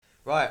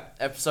Right,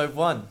 episode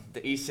 1,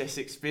 the ECS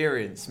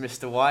experience.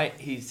 Mr.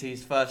 White,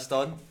 he's first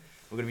on.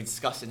 We're going to be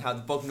discussing how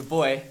the Bognor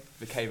boy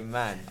became a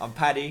man. I'm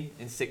Paddy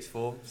in sixth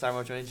form.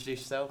 Samuel, do you want to introduce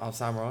yourself? I'm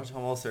Sam Raj.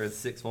 I'm also in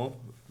sixth form.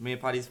 Me and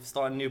Paddy's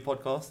starting a new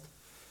podcast.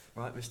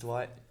 Right, Mr.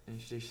 White,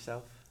 introduce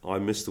yourself.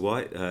 I'm Mr.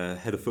 White,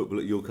 head of football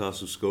at York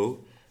Castle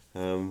School.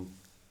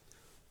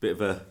 Bit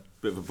of a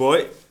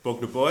boy,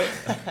 Bognor boy.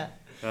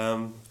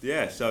 So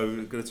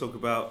we're going to talk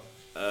about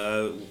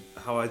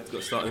how I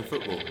got started in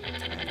football.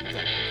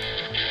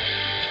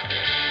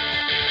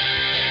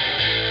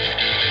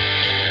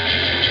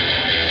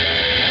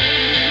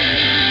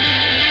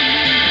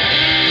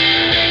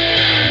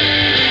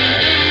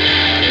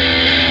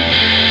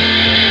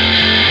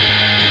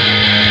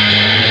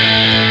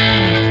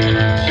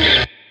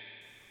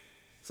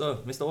 So,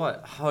 Mr. White,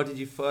 how did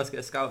you first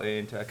get scouted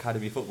into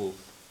academy football?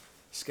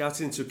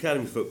 Scouted into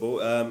academy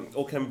football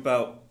all came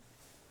about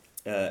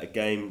a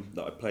game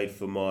that I played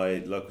for my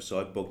local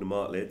side, Bognor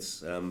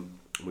Martletts.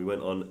 We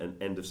went on an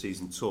end of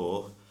season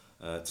tour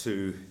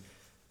to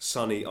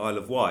sunny Isle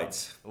of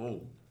Wight.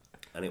 Ooh.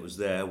 And it was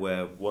there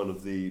where one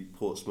of the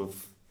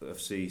Portsmouth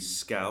FC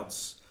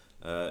scouts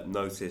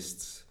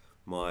noticed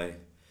my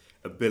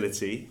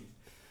ability,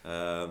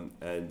 and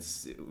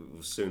it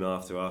was soon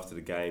after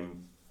the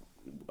game,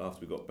 after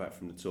we got back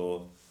from the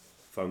tour,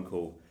 phone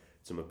call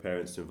to my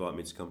parents to invite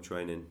me to come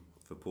training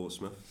for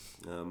Portsmouth,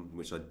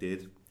 which I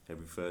did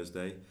every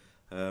Thursday,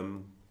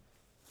 and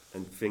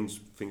things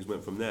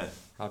went from there.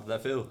 How did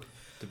that feel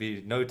to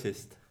be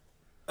noticed?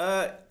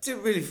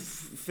 Didn't really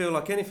feel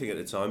like anything at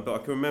the time, but I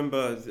can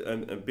remember,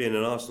 and being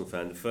an Arsenal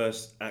fan, the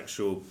first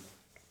actual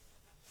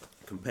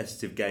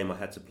competitive game I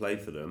had to play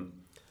for them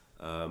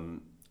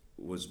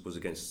was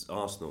against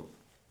Arsenal.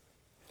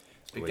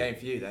 Big game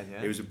for you then,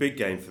 yeah? It was a big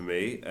game for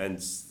me,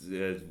 and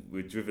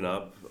we'd driven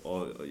up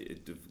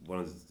one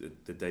of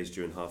the days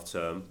during half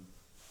term.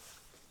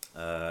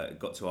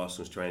 Got to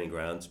Arsenal's training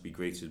ground to be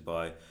greeted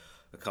by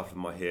a couple of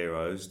my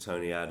heroes,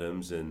 Tony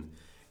Adams and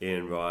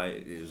Ian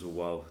Wright. It was all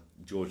while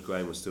George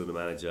Graham was still the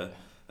manager,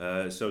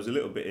 so I was a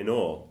little bit in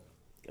awe.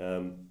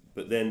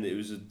 But then it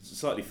was a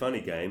slightly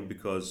funny game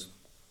because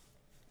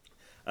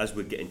as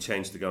we're getting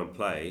changed to go and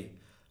play,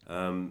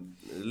 a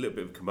little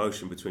bit of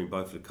commotion between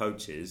both of the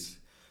coaches.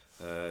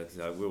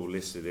 We're all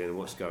listed in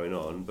what's going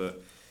on,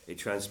 but it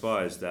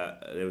transpires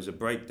that there was a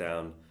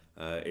breakdown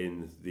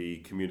in the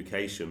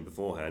communication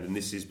beforehand, and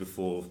this is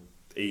before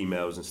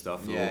emails and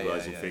stuff for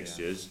organising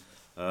fixtures.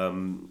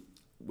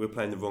 We're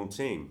playing the wrong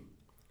team.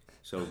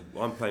 So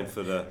I'm playing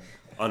for the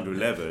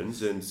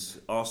under-11s, and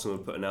Arsenal are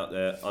putting out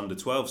their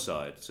under-12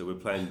 side. So we're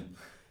playing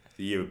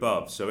the year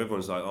above. So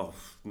everyone's like, oh,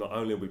 not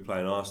only are we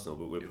playing Arsenal,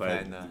 but we're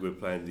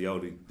playing the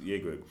older year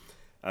group,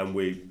 and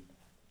we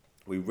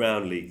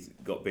roundly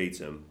got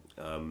beaten.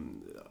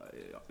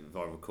 If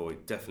I recall,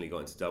 it definitely got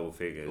into double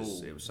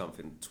figures. Ooh. It was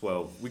something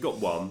 12. We got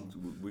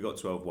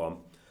 12-1,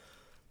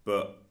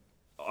 but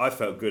I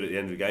felt good at the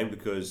end of the game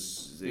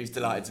because he was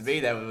delighted to be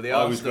there with the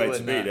Arsenal. I was great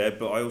to be there,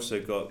 but I also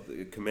got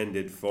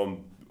commended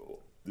from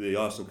the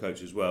Arsenal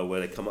coach as well, where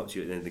they come up to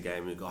you at the end of the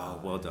game and go, "Oh,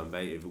 well done,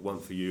 mate. If it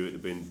weren't for you, it'd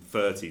have been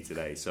 30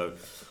 today." So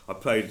I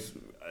played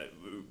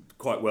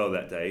quite well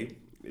that day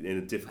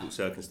in difficult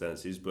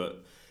circumstances,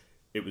 but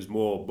it was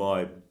more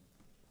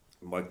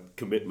my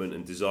commitment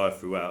and desire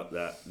throughout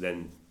that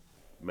then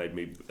made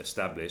me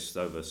established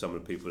over some of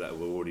the people that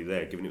were already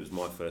there. Given it was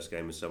my first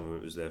game and some of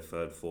it was their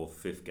third, fourth,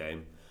 fifth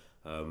game,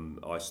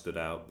 I stood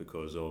out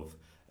because of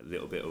a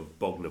little bit of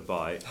Bognor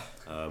bite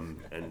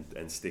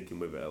and sticking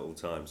with it at all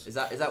times. Is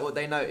that what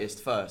they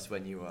noticed first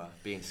when you were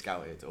being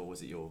scouted, or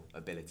was it your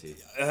ability?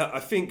 I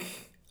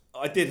think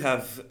I did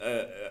have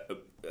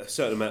a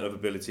certain amount of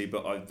ability,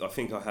 but I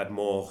think I had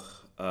more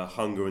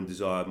hunger and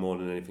desire more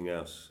than anything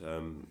else.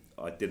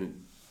 I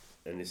didn't.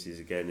 And this is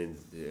again in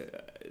the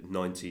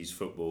 90s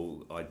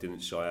football. I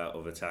didn't shy out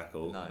of a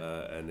tackle,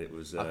 and it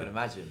was. I can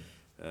imagine.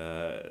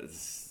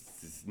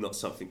 It's not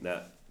something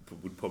that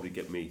would probably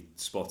get me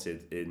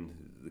spotted in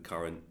the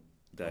current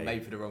day. Or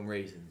maybe for the wrong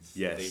reasons.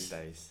 Yes. These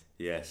days.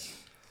 Yes,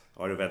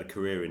 I'd have had a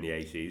career in the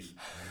 80s.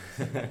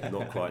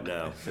 Not quite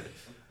now.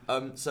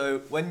 So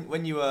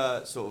when you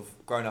were sort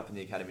of growing up in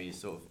the academy,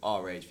 sort of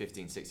our age,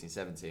 15, 16,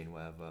 17,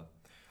 whatever,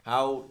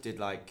 how did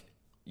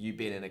you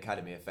being in an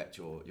academy affect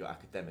your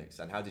academics,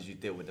 and how did you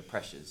deal with the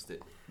pressures that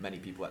many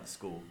people at the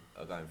school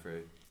are going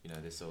through,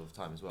 this sort of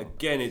time as well?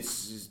 Again,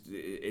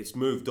 it's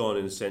moved on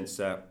in the sense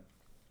that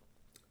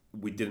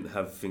we didn't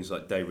have things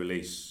like day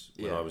release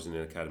when I was in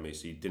an academy,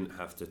 so you didn't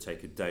have to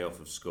take a day off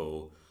of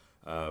school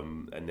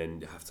and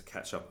then have to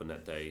catch up on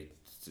that day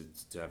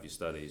to have your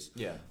studies.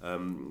 Yeah.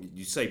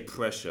 You say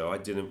pressure,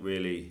 it didn't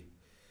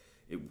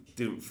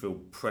feel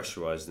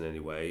pressurised in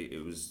any way.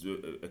 It was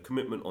a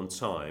commitment on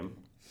time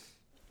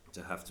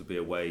to have to be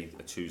away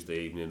a Tuesday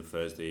evening, a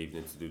Thursday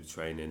evening to do the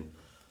training,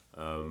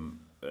 but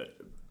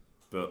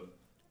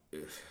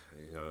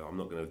I'm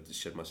not going to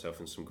shed myself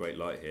in some great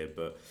light here,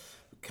 but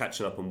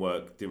catching up on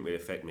work didn't really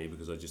affect me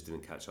because I just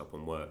didn't catch up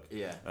on work.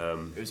 Yeah,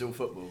 it was all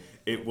football.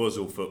 It was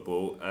all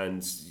football,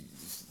 and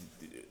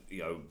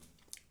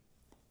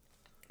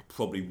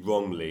probably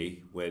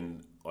wrongly,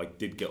 when I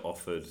did get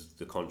offered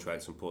the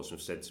contract and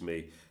Portsmouth said to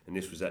me, and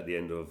this was at the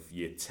end of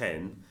year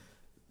 10,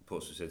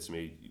 Portsmouth said to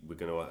me, we're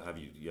going to have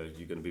you, you're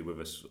going to be with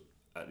us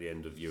at the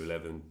end of year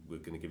 11, we're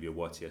going to give you a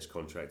YTS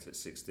contract at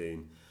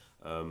 16.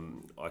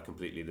 I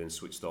completely then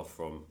switched off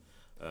from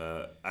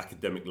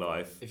academic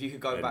life. If you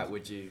could go back,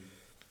 would you?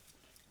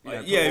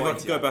 If I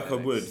could go back, I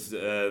would.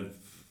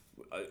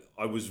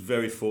 I was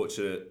very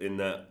fortunate in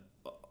that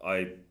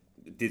I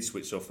did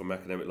switch off from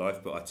academic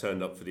life, but I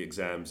turned up for the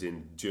exams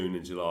in June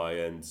and July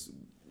and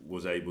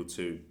was able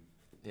to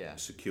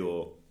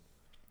secure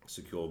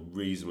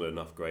reasonable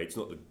enough grades.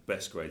 Not the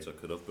best grades I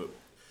could have, but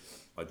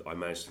I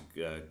managed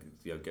to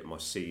get my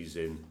C's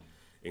in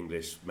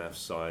English, maths,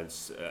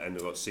 science, and I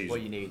got C's.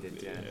 What you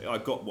needed, yeah. I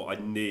got what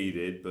I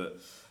needed, but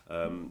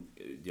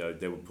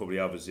there were probably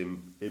others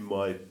in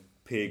my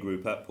peer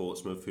group at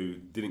Portsmouth who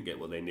didn't get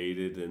what they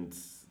needed, and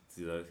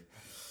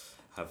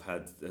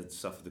have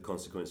suffered the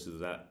consequences of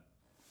that.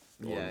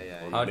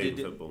 How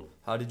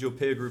did your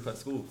peer group at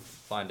school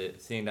find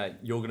it, seeing that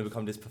you're going to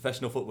become this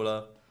professional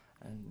footballer?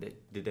 And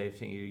did they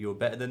think you were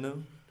better than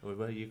them, or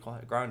were you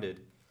quite grounded?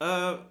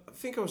 I'd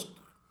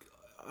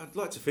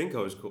like to think I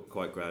was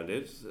quite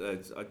grounded.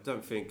 I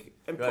don't think.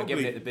 And you weren't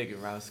giving it the big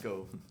around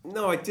school.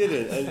 No, I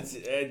didn't,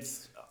 and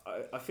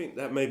I think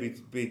that maybe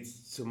be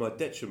to my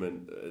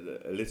detriment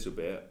a little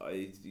bit.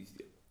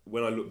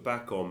 When I look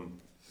back on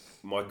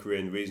my career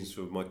and the reasons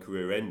for my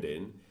career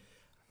ending,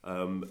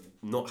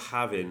 not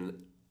having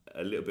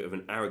a little bit of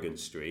an arrogant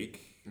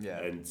streak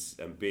and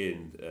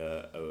being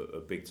a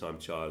big time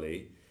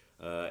Charlie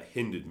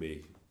hindered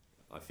me.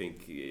 I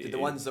think the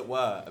ones that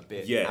were a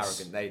bit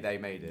arrogant, they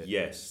made it.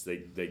 Yes, they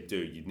do.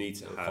 You need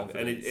to have,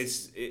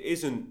 confidence. And it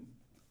isn't.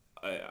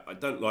 I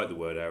don't like the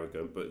word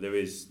arrogant, but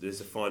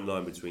there's a fine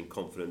line between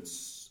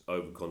confidence,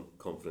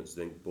 overconfidence,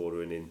 then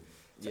bordering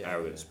into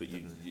arrogance. But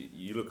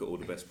you look at all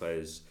the best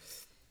players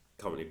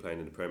currently playing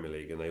in the Premier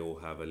League, and they all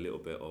have a little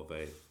bit of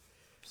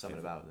something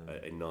about them,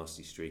 a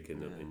nasty streak in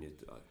them. And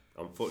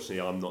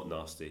unfortunately, I'm not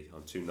nasty.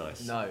 I'm too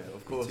nice. No,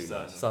 of course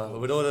not. So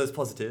with all those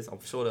positives,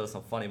 I'm sure there were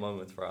some funny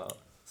moments throughout.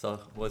 So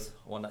was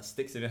one that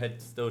sticks in your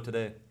head still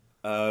today?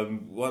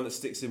 One that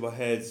sticks in my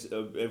head,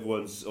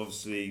 everyone's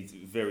obviously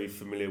very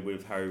familiar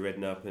with Harry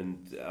Redknapp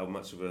and how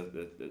much of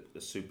a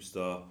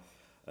superstar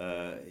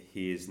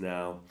he is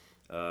now.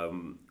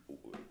 One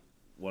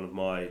of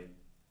my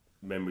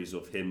memories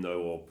of him,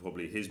 though, or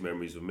probably his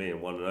memories of me,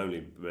 and one and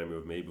only memory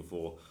of me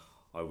before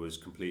I was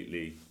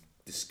completely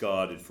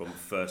discarded from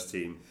first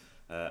team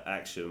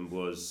action,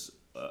 was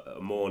a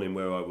morning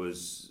where I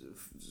was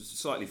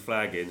slightly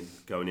flagging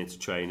going into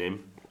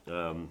training.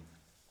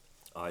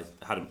 I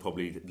hadn't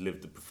probably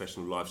lived the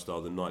professional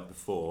lifestyle the night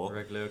before. A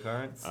regular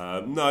occurrence?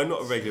 No,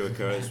 not a regular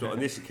occurrence, but on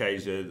this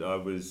occasion I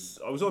was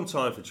on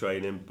time for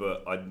training,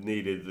 but I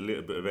needed a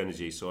little bit of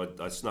energy, so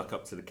I snuck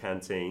up to the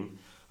canteen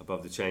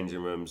above the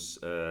changing rooms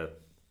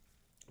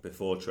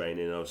before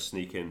training. I was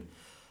sneaking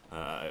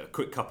a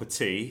quick cup of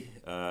tea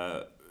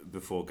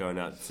before going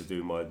out to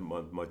do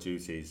my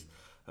duties.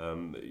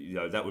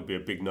 That would be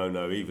a big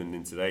no-no even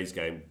in today's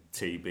game,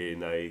 tea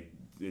being a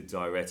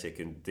diuretic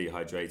and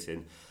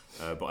dehydrating.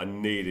 But I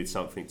needed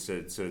something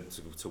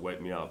to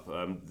wake me up.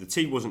 The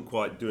tea wasn't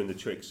quite doing the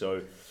trick,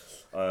 so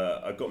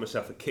I got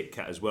myself a Kit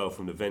Kat as well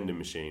from the vending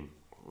machine.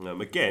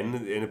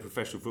 Again, in a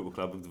professional football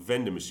club, the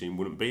vending machine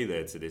wouldn't be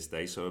there to this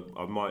day, so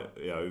I might,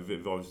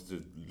 if I was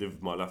to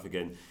live my life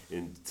again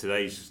in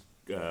today's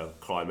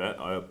climate,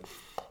 I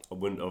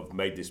wouldn't have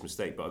made this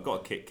mistake. But I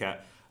got a Kit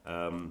Kat,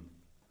 and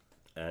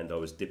I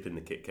was dipping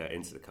the Kit Kat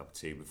into the cup of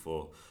tea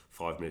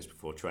 5 minutes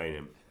before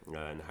training,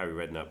 and Harry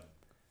Redknapp,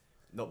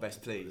 not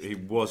best pleased. He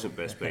wasn't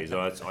best pleased.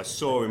 I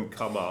saw him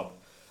come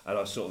up, and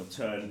I sort of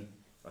turned.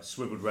 I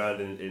swiveled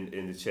round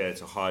in the chair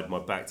to hide my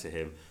back to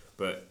him,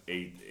 but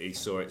he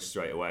saw it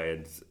straight away,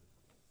 and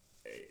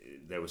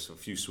there was a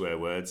few swear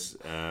words.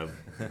 A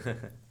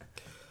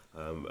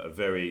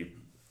very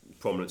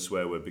prominent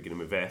swear word beginning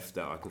with F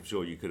that I'm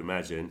sure you could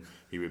imagine.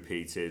 He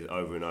repeated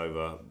over and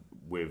over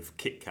with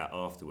Kit Kat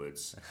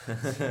afterwards.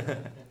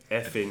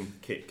 Effing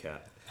Kit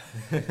Kat.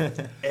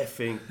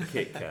 Effing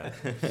Kit Kat.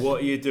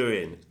 What are you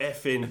doing?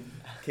 Effing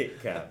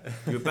Kit Kat.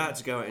 You're about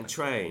to go out and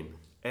train.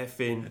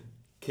 Effing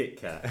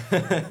Kit Kat.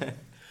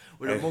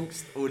 Well,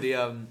 amongst all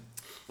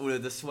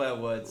of the swear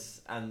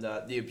words and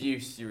the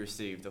abuse you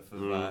received off of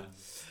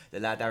the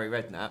lad Harry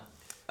Redknapp,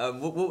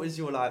 what was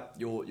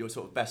your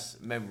sort of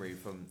best memory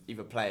from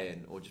either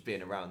playing or just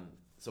being around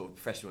sort of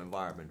professional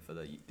environment for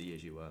the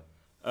years you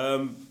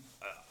were?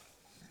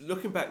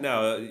 Looking back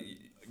now,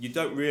 you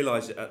don't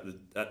realise it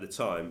at the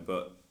time,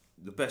 but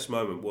the best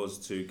moment was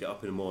to get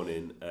up in the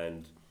morning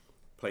and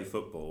play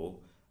football,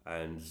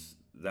 and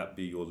that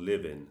be your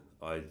living.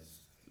 I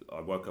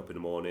woke up in the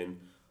morning,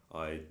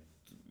 I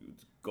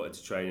got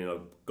into training, I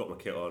got my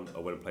kit on, I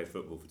went and played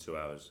football for 2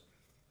 hours,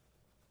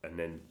 and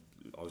then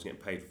I was getting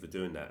paid for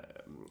doing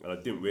that, and I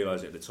didn't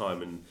realise it at the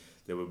time. And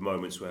there were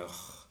moments where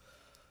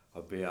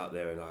I'd be out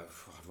there and I'd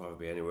rather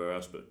be anywhere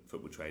else but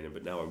football training.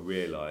 But now I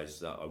realise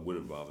that I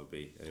wouldn't rather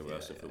be anywhere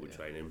else than football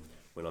training.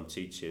 When I'm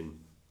teaching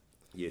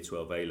year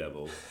 12 A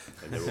level,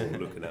 and they're all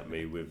looking at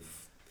me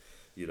with,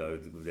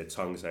 with their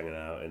tongues hanging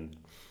out and,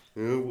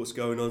 what's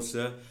going on,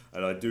 sir?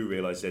 And I do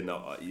realise then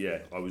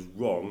that, I was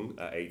wrong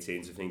at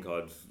 18 to think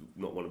I'd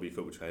not want to be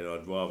football trainer.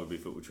 I'd rather be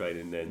football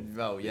training than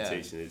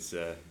teaching. It's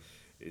a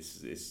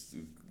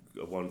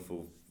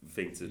wonderful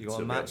thing to. You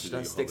got a match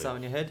that sticks out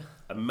in your head?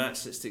 A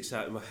match that sticks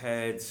out in my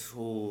head.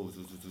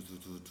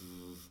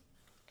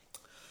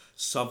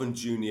 Southern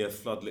Junior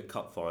Floodlit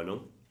Cup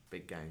final.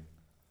 Big game.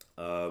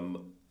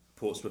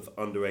 Portsmouth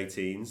under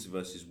 18s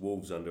versus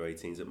Wolves under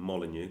 18s at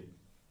Molineux.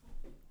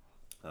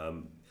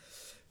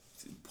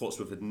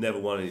 Portsmouth had never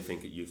won anything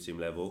at youth team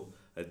level.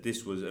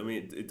 This was,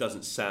 it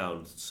doesn't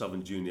sound,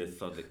 Southern Junior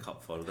Floodlit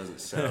Cup final doesn't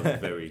sound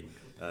very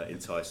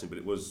enticing, but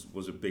it was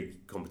a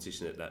big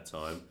competition at that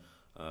time.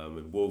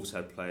 And Wolves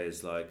had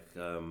players like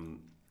the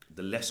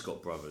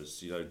Lescott brothers,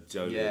 Joe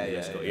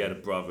Lescott. He had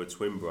a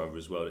twin brother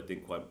as well that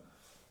didn't quite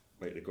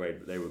make the grade,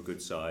 but they were a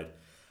good side.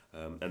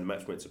 And the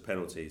match went to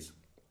penalties.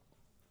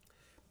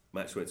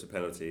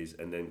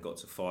 And then got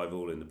to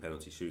 5-5 in the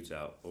penalty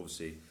shootout.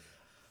 Obviously,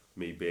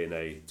 me being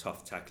a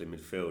tough tackling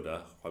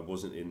midfielder, I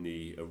wasn't in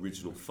the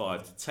original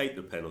 5 to take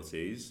the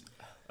penalties,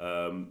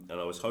 and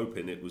I was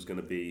hoping it was going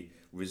to be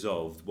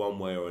resolved one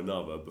way or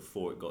another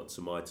before it got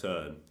to my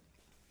turn.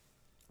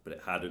 But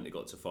it hadn't. It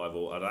got to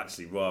 5-5. I'd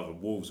actually rather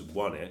Wolves had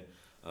won it.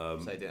 So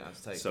you didn't have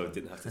to take. So I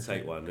didn't have to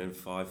take one. And then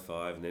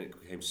 5-5, and then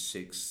it became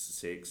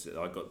 6-6.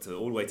 I got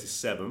all the way to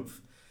 7th,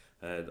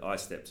 and I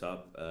stepped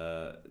up.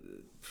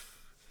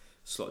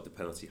 Slotted the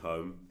penalty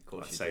home.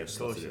 I say I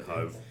slotted it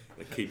home.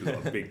 The keeper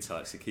got a big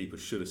touch. The keeper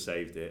should have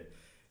saved it.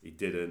 He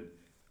didn't.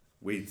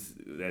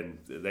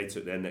 They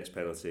took their next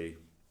penalty.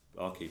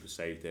 Our keeper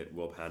saved it.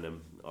 Rob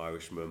Hannam,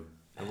 Irishman,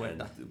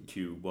 and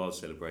cue wild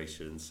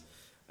celebrations,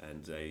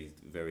 and a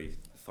very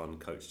fun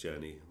coach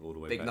journey all the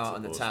way. Big back night to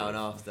on the Portsmouth. Town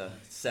after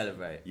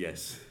celebrate.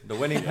 Yes. The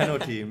winning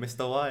penalty,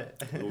 Mr.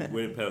 White.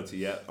 Winning penalty.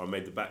 Yeah, I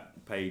made the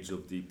back page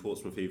of the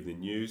Portsmouth Evening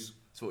News.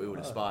 That's what we would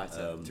aspire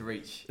to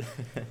reach.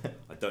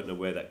 I don't know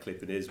where that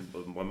clipping is,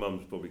 but my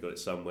mum's probably got it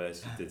somewhere.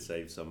 She did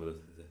save some of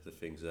the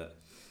things that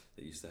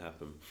used to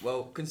happen.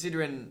 Well,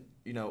 considering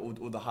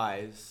all the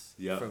highs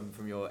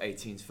from your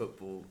 18s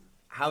football,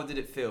 how did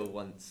it feel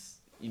once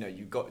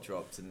you got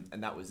dropped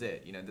and that was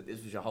it? That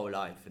this was your whole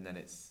life, and then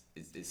it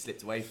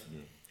slipped away from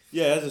you.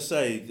 Yeah, as I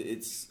say,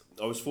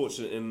 I was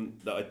fortunate in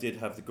that I did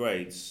have the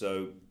grades,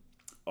 so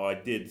I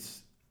did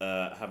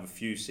have a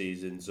few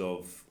seasons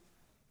of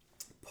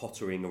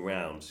pottering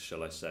around,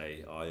 shall I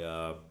say.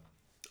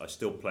 I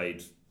still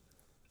played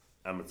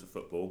amateur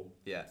football,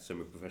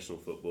 semi-professional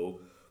football,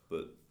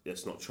 but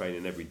that's not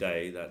training every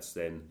day. That's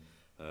then,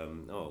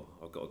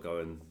 I've got to go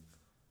and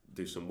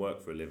do some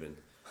work for a living.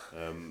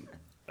 And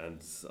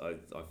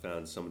I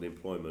found some of the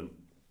employment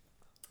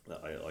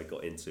that I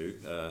got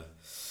into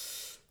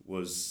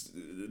was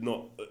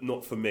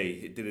not for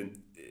me.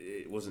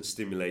 It wasn't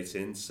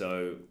stimulating.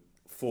 So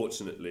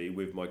fortunately,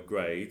 with my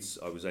grades,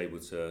 I was able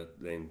to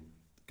then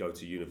go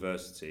to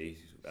university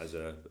as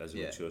a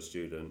mature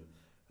student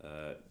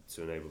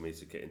to enable me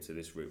to get into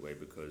this route way,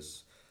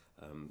 because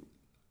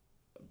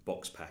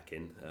box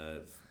packing,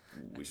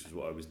 which is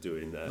what I was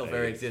doing. Not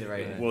very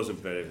exhilarating. It wasn't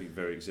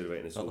very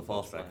exhilarating at all.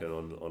 Box packing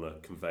on a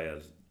conveyor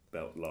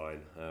belt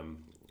line,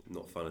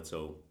 not fun at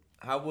all.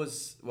 How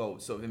was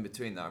sort of in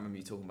between that? I remember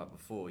you talking about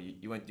before.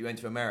 You went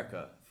to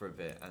America for a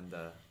bit and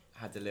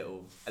had a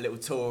little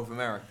tour of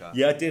America.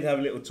 Yeah, I did have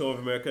a little tour of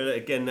America.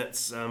 Again,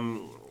 that's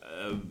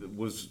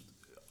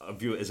I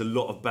view it as a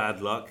lot of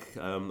bad luck.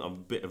 I'm a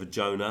bit of a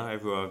Jonah.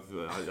 Everywhere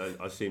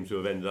I seem to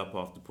have ended up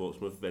after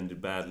Portsmouth ended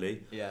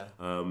badly. Yeah.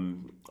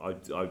 I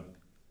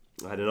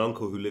had an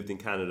uncle who lived in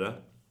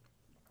Canada,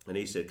 and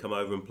he said, "Come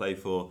over and play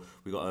for."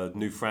 We got a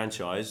new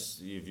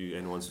franchise. If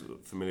anyone's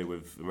familiar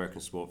with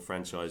American sport,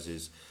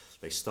 franchises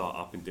they start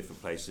up in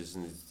different places.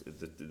 And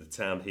the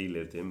town he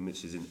lived in,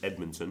 which is in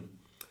Edmonton,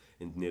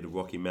 near the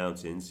Rocky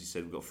Mountains, he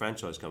said, "We've got a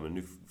franchise coming, a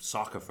new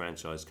soccer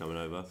franchise coming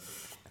over.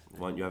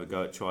 Why don't you have a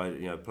go at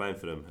playing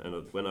for them?" And I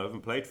went over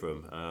and played for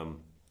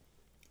them.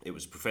 It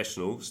was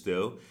professional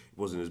still. It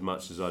wasn't as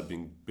much as I'd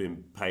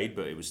been paid,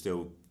 but it was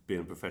still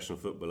being a professional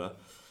footballer.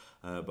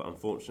 But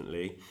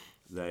unfortunately,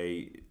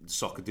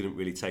 soccer didn't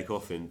really take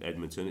off in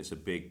Edmonton. It's a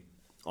big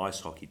ice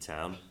hockey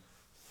town,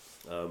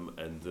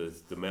 and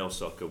the male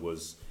soccer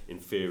was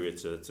inferior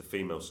to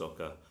female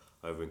soccer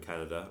over in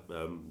Canada.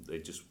 They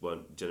just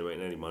weren't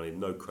generating any money,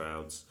 no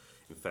crowds.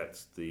 In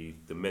fact, the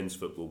men's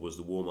football was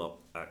the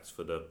warm-up act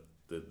for the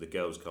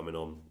girls coming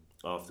on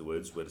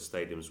afterwards, where the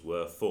stadiums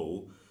were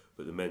full,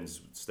 but the men's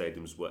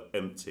stadiums were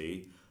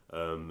empty.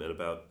 And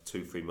about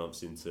 2-3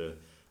 months into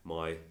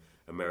my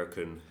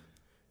American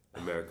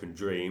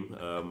dream,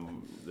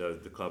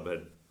 the club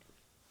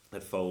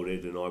had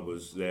folded, and I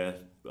was there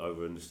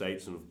over in the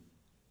States, and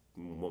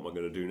what am I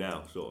going to do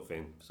now, sort of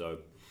thing. So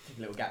took a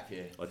little gap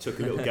here. I took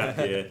a little gap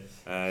here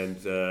and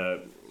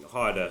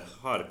hired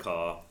a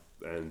car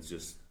and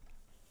just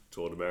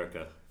toured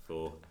America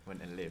for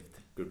went and lived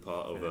good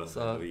part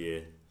of a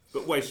year,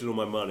 but wasted all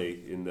my money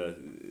in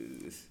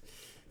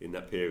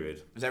that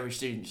period. As every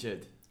student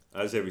should.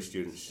 As every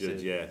student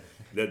should, yeah.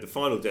 The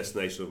final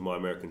destination of my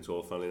American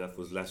tour, funnily enough,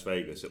 was Las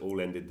Vegas. It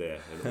all ended there,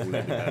 and it all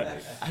ended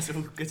badly. As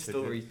all good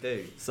stories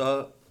do.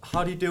 So,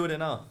 how do you deal with it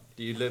now?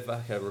 Do you look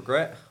back at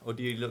regret, or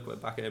do you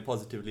look back at it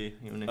positively?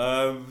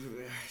 A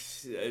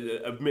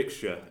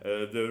mixture.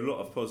 There are a lot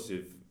of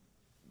positive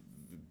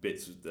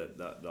bits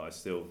that I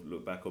still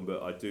look back on,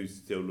 but I do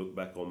still look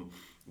back on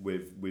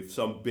with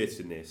some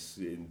bitterness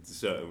in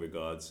certain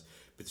regards,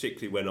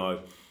 particularly when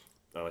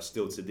I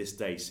still to this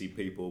day see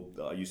people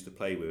that I used to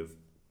play with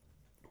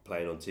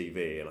playing on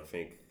TV, and I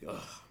think,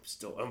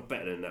 I'm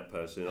better than that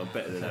person. I'm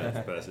better than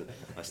that person.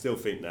 I still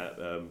think that,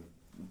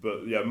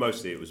 but yeah,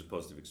 mostly it was a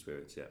positive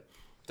experience. Yeah.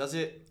 Does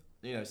it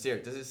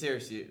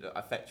seriously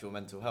affect your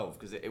mental health?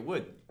 Because it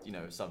would,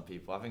 some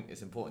people. I think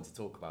it's important to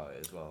talk about it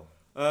as well.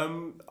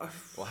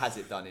 Or has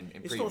it done in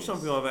previous? It's not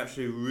something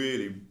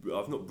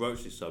I've not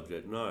broached this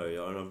subject, no,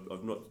 and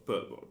I've not,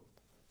 but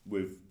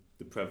with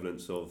the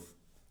prevalence of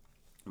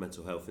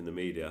mental health in the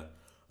media,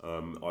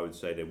 I would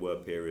say there were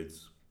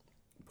periods,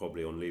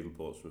 probably on leaving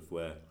Portsmouth,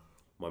 where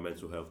my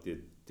mental health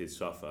did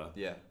suffer.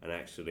 Yeah. And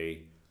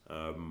actually,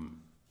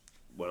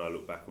 when I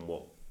look back on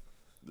what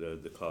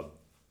the club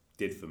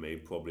did for me,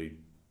 probably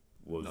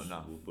was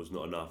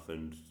not enough.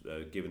 And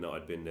given that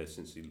I'd been there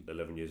since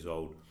 11 years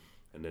old,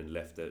 and then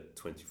left at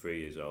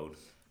 23 years old,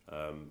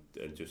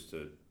 and just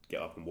to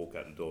get up and walk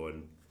out the door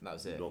and that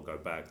was it. Not go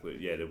back. But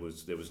yeah, there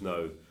was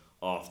no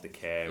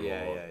aftercare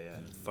or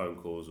phone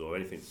calls or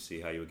anything to see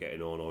how you were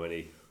getting on, or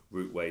any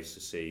route ways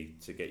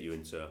to get you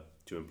into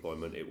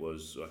employment. It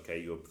was, okay,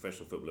 you're a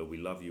professional footballer, we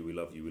love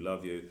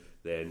you.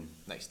 Then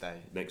next day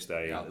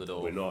you're out the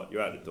door.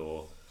 You're out the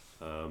door,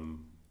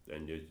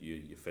 and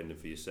you're fending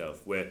for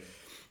yourself. Where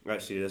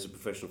actually, as a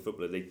professional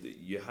footballer,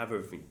 you have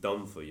everything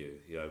done for you.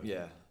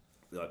 Yeah.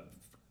 Like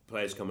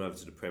players coming over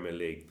to the Premier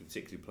League,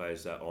 particularly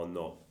players that are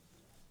not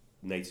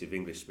native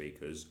English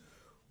speakers,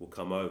 will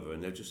come over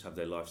and they'll just have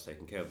their lives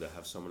taken care of. They'll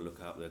have someone look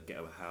out, they'll get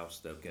a house,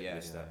 they'll get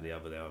this, that, and the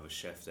other. They'll have a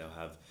chef, they'll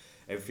have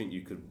everything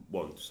you could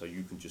want. So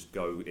you can just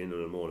go in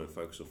the morning and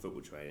focus on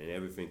football training, and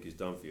everything is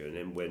done for you. And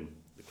then when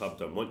the club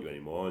don't want you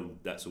anymore and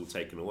that's all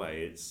taken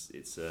away,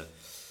 it's a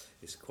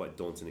quite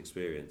daunting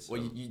experience.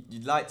 Well,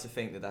 you'd like to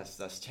think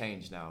that's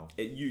changed now.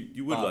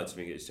 You would like to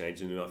think it's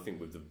changed, and I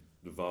think with the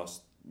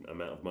vast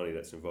amount of money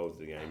that's involved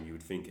in the game, you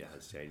would think it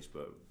has changed,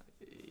 but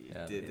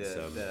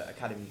the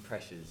academy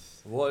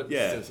pressures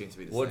still seem to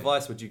be the same. What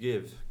advice would you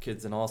give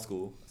kids in our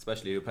school,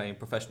 especially who are playing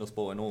professional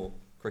sport in all,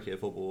 cricket,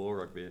 football or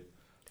rugby?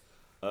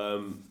 I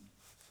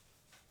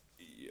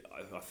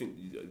think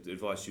the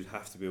advice you'd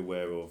have to be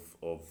aware of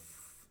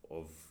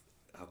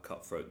how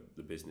cutthroat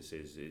the business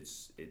is.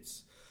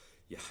 It's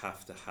you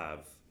have to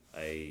have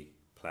a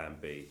plan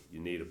B. You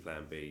need a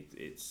plan B.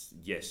 It's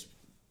yes,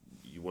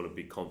 you want to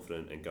be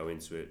confident and go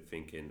into it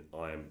thinking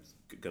I am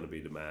going to be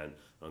the man.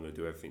 I'm going to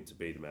do everything to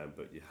be the man.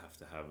 But you have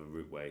to have a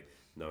route way,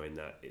 knowing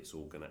that it's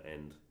all going to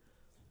end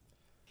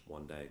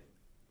one day.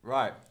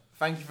 Right.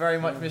 Thank you very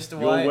much, Mr.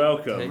 White. You're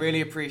welcome.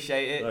 Really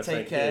appreciate it. No,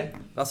 Take care.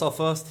 That's our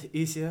first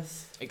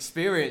ECS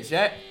experience,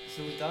 yeah? It's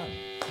all done.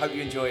 Hope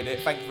you enjoyed it.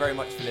 Thank you very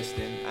much for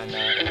listening, and